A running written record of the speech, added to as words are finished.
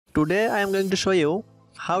Today I am going to show you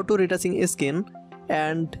how to retouching skin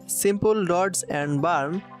and simple dots and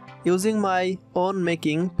burn using my own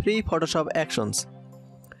making free Photoshop actions.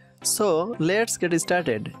 So let's get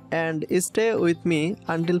started and stay with me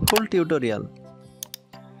until full tutorial.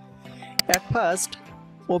 At first,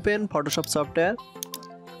 open Photoshop software,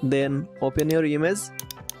 then open your image.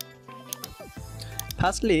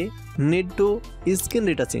 Firstly, need to skin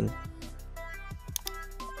retouching.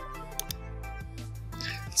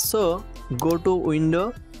 So go to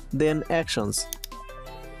Window, then Actions.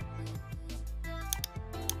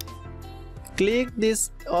 Click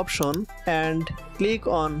this option and click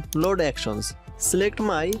on Load Actions. Select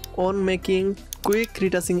my own making quick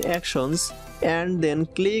retouching actions and then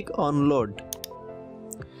click on Load.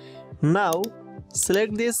 Now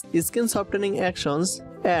select this skin softening actions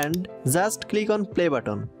and just click on Play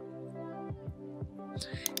button.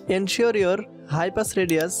 Ensure your high-pass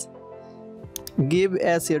radius give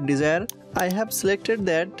as your desire. I have selected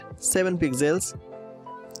that 7 pixels,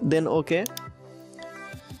 then OK.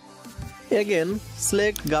 Again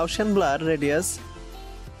select Gaussian blur radius,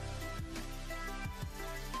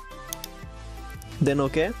 then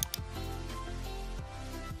OK.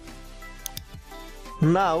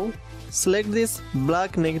 Now select this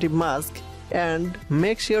black negative mask and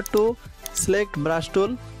make sure to select brush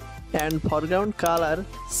tool and foreground color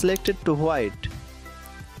selected to white.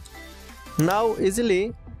 Now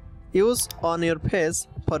easily use on your face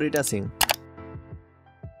for retouching.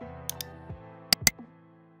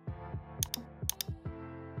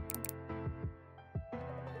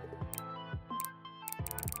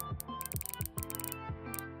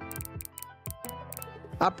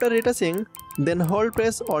 After retouching, then hold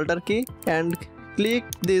press Alt key and click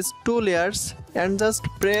these two layers and just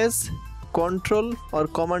press Ctrl or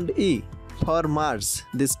Command E for merge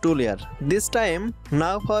this two layer. This time,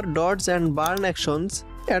 now for dots and burn actions,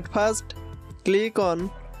 at first click on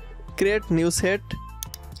Create New Set,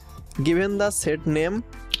 given the set name.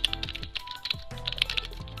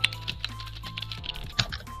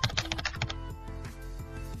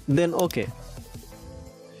 Then OK.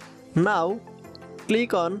 Now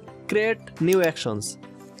click on Create New Actions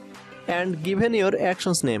and given your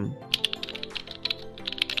actions name.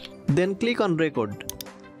 Then click on Record.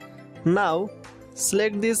 Now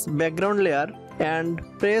select this background layer and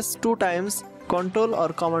press 2 times Ctrl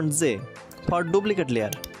or Command J for duplicate layer.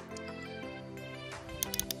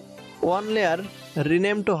 One layer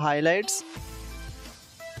rename to Highlights,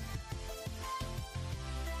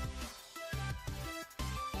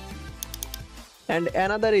 and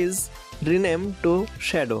another is rename to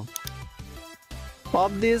Shadow.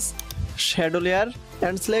 Of this shadow layer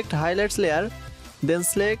and select Highlights layer, then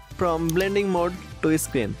select from blending mode to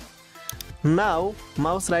screen. Now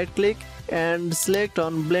mouse right click and select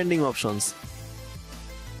on blending options.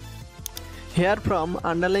 Here from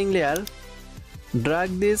underlying layer,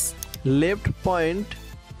 drag this left point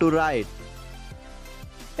to right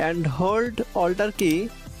and hold Alt key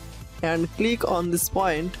and click on this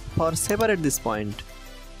point for separate this point.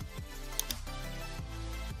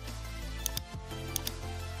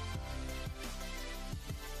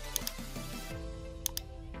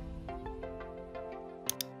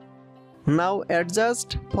 Now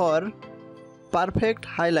adjust for perfect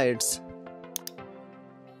highlights.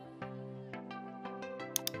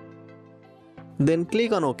 Then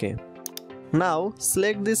click on OK. Now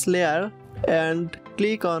select this layer and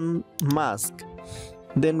click on Mask.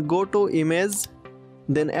 Then go to Image,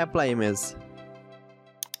 then Apply Image.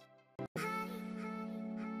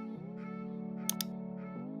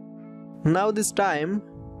 Now this time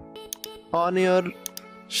on your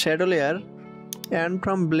shadow layer and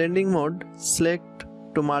from blending mode select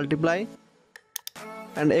to multiply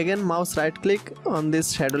and again mouse right click on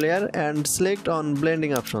this shadow layer and select on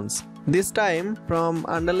blending options. This time from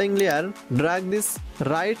underlying layer drag this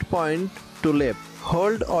right point to left.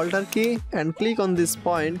 Hold Alt key and click on this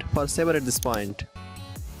point for separate this point.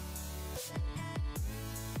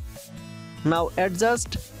 Now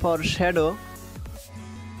adjust for shadow.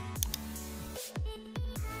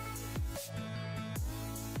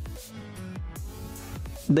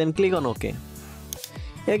 Then click on OK.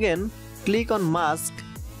 Again click on Mask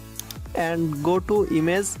and go to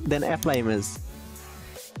Image, then Apply Image.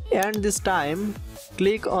 And this time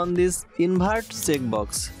click on this Invert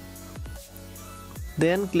checkbox.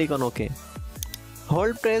 Then click on OK.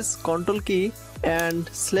 Hold press Ctrl key and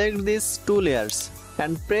select these two layers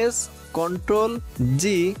and press Ctrl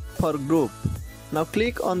G for group. Now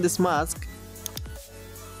click on this mask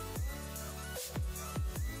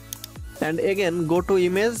and again go to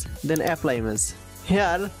Image, then Apply Image.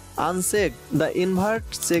 Here uncheck the Invert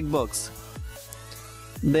checkbox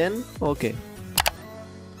then OK.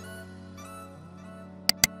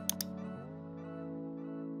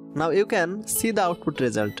 Now you can see the output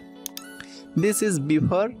result. This is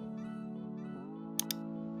before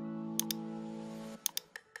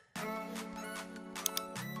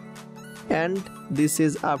and this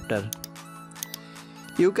is after.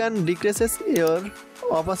 You can decrease your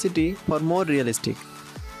opacity for more realistic.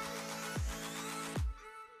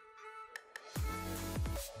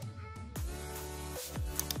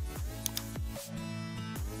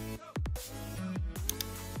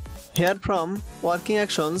 Here from working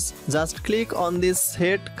actions, just click on this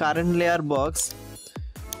set current layer box,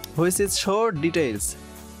 which is show details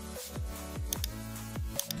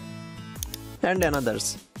and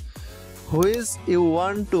anothers, which you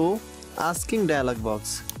want to asking dialog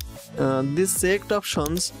box. This checked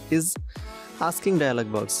options is asking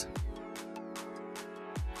dialog box.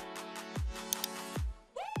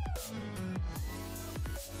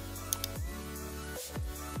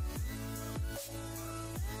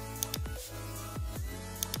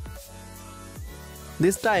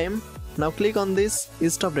 This time, now click on this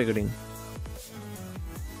stop recording.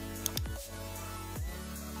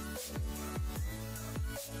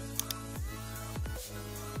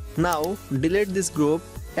 Now delete this group,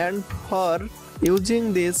 and for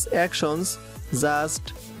using these actions,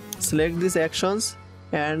 just select these actions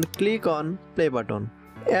and click on play button.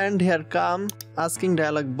 And here come asking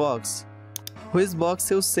dialog box, which box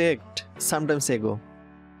you checked sometimes ago.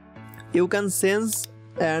 You can change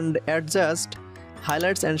and adjust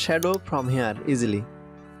highlights and shadow from here easily.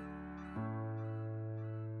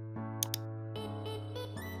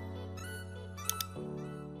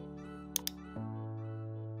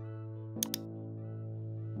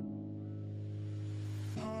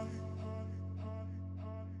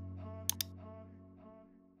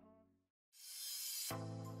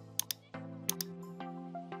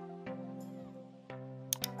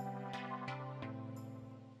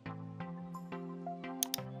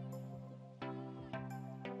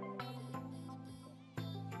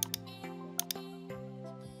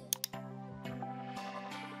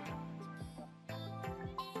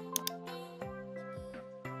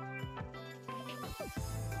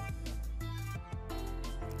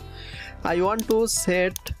 I want to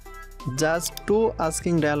set just 2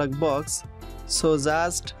 asking dialog box, so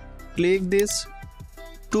just click this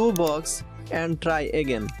 2 box and try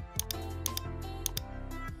again.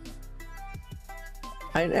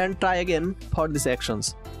 And try again for these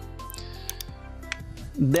actions.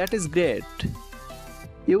 That is great.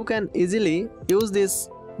 You can easily use these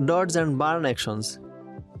dodge and burn actions.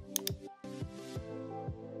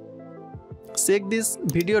 Check this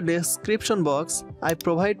video description box I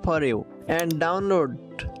provide for you and download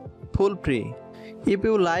full free. If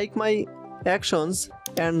you like my actions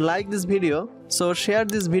and like this video, so share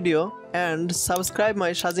this video and subscribe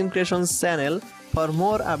my Shazim Creations channel for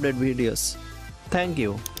more update videos. Thank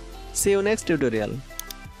you. See you next tutorial.